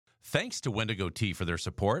Thanks to Wendigo Tea for their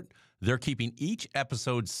support. They're keeping each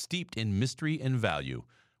episode steeped in mystery and value.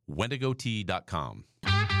 WendigoTea.com.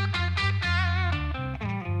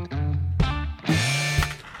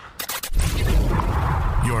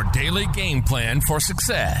 Your daily game plan for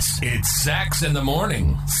success. It's Sachs in the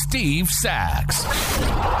Morning. Steve Sachs.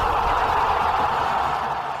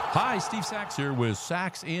 Hi, Steve Sachs here with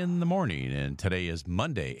Sachs in the Morning. And today is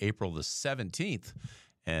Monday, April the 17th.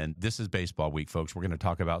 And this is baseball week, folks. We're going to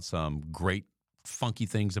talk about some great funky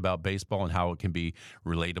things about baseball and how it can be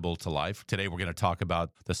relatable to life. Today, we're going to talk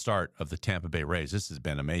about the start of the Tampa Bay Rays. This has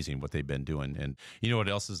been amazing what they've been doing. And you know what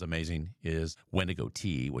else is amazing is Wendigo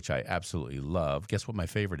Tea, which I absolutely love. Guess what my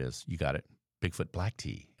favorite is? You got it. Bigfoot black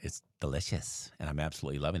tea. It's delicious, and I'm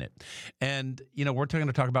absolutely loving it. And, you know, we're going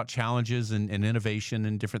to talk about challenges and innovation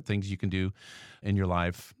and different things you can do in your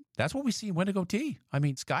life. That's what we see in Wendigo Tea. I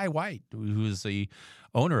mean, Sky White, who is the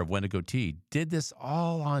owner of Wendigo Tea, did this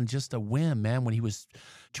all on just a whim, man, when he was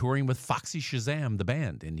touring with Foxy Shazam, the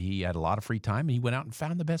band. And he had a lot of free time, and he went out and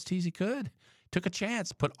found the best teas he could. Took a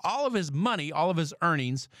chance, put all of his money, all of his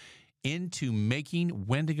earnings into making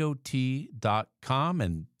WendigoTea.com,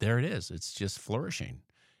 and there it is. It's just flourishing.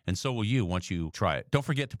 And so will you once you try it. Don't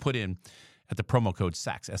forget to put in at the promo code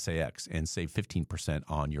SAX, S-A-X, and save 15%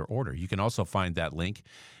 on your order. You can also find that link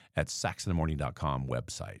at saxinthemorning.com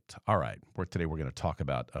website. All right, today we're going to talk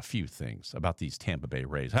about a few things about these Tampa Bay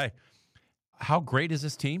Rays. Hey, how great is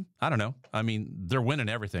this team? I don't know. I mean, they're winning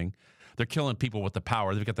everything. They're killing people with the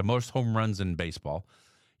power. They've got the most home runs in baseball.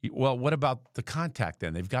 Well, what about the contact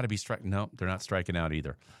then? They've got to be striking. No, they're not striking out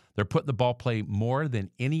either. They're putting the ball play more than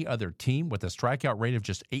any other team with a strikeout rate of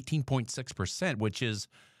just 18.6%, which is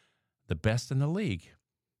the best in the league.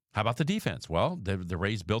 How about the defense? Well, the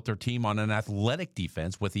Rays built their team on an athletic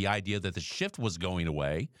defense with the idea that the shift was going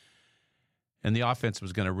away and the offense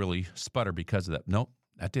was going to really sputter because of that. Nope,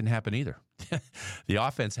 that didn't happen either. The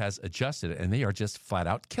offense has adjusted, and they are just flat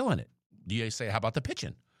out killing it. You say, how about the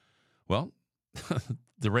pitching? Well,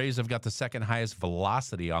 the Rays have got the second highest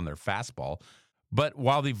velocity on their fastball. But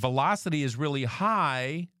while the velocity is really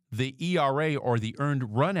high, the ERA, or the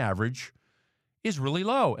earned run average, is really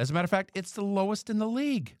low. As a matter of fact, it's the lowest in the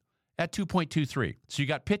league at 2.23. So you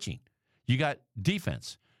got pitching, you got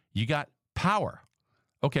defense, you got power.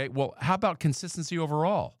 Okay, well, how about consistency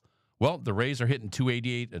overall? Well, the Rays are hitting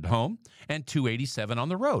 288 at home and 287 on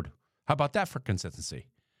the road. How about that for consistency?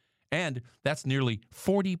 And that's nearly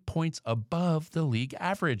 40 points above the league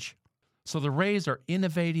average. So the Rays are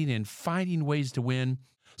innovating and finding ways to win.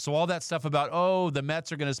 So all that stuff about, the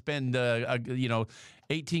Mets are going to spend, $18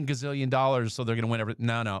 gazillion, so they're going to win everything.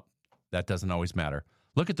 No, that doesn't always matter.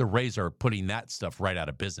 Look at the Rays are putting that stuff right out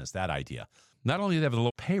of business, that idea. Not only do they have the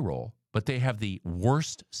low payroll, but they have the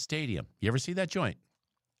worst stadium. You ever see that joint?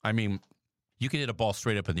 I mean, you can hit a ball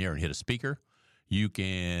straight up in the air and hit a speaker. You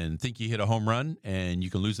can think you hit a home run, and you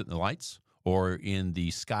can lose it in the lights or in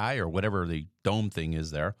the sky or whatever the dome thing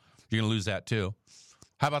is there. You're going to lose that too.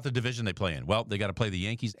 How about the division they play in? Well, they got to play the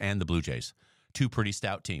Yankees and the Blue Jays, two pretty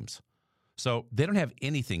stout teams. So they don't have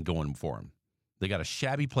anything going for them. They got a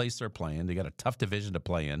shabby place they're playing. They got a tough division to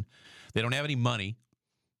play in. They don't have any money,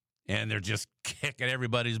 and they're just kicking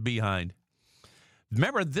everybody's behind.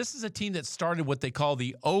 Remember, this is a team that started what they call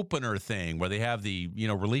the opener thing, where they have the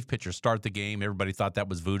relief pitcher start the game. Everybody thought that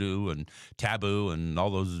was voodoo and taboo and all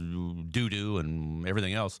those doo-doo and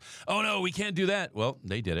everything else. Oh, no, we can't do that. Well,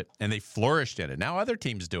 they did it, and they flourished in it. Now other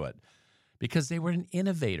teams do it because they were an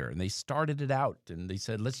innovator, and they started it out, and they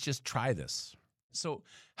said, let's just try this. So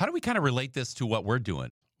how do we kind of relate this to what we're doing?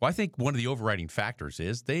 Well, I think one of the overriding factors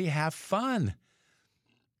is they have fun.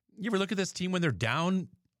 You ever look at this team when they're down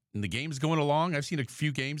and the game's going along? I've seen a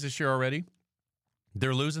few games this year already.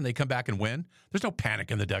 They're losing. They come back and win. There's no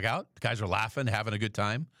panic in the dugout. The guys are laughing, having a good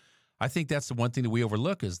time. I think that's the one thing that we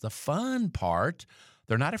overlook is the fun part.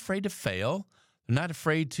 They're not afraid to fail. They're not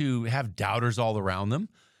afraid to have doubters all around them.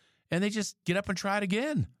 And they just get up and try it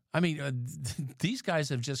again. I mean, these guys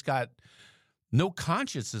have just got no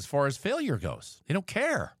conscience as far as failure goes. They don't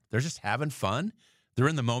care. They're just having fun. They're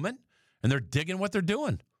in the moment, and they're digging what they're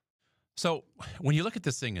doing. So when you look at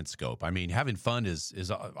this thing in scope, I mean, having fun is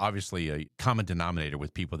obviously a common denominator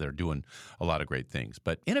with people that are doing a lot of great things.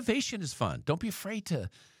 But innovation is fun. Don't be afraid to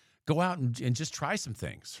go out and just try some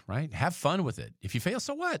things, right? Have fun with it. If you fail,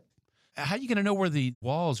 so what? How are you going to know where the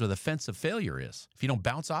walls or the fence of failure is if you don't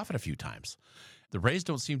bounce off it a few times? The Rays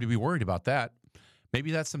don't seem to be worried about that.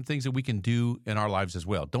 Maybe that's some things that we can do in our lives as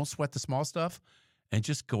well. Don't sweat the small stuff and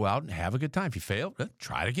just go out and have a good time. If you fail,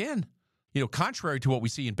 try it again. Contrary to what we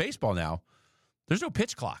see in baseball now, there's no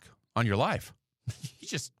pitch clock on your life. You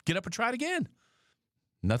just get up and try it again.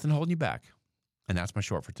 Nothing holding you back. And that's my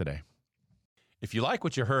short for today. If you like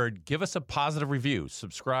what you heard, give us a positive review,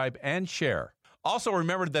 subscribe, and share. Also,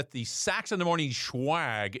 remember that the Sax in the Morning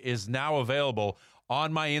swag is now available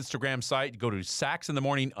on my Instagram site. Go to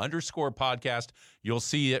saxinthemorning_podcast. You'll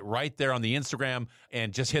see it right there on the Instagram,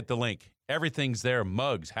 and just hit the link. Everything's there,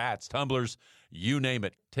 mugs, hats, tumblers, you name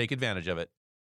it. Take advantage of it.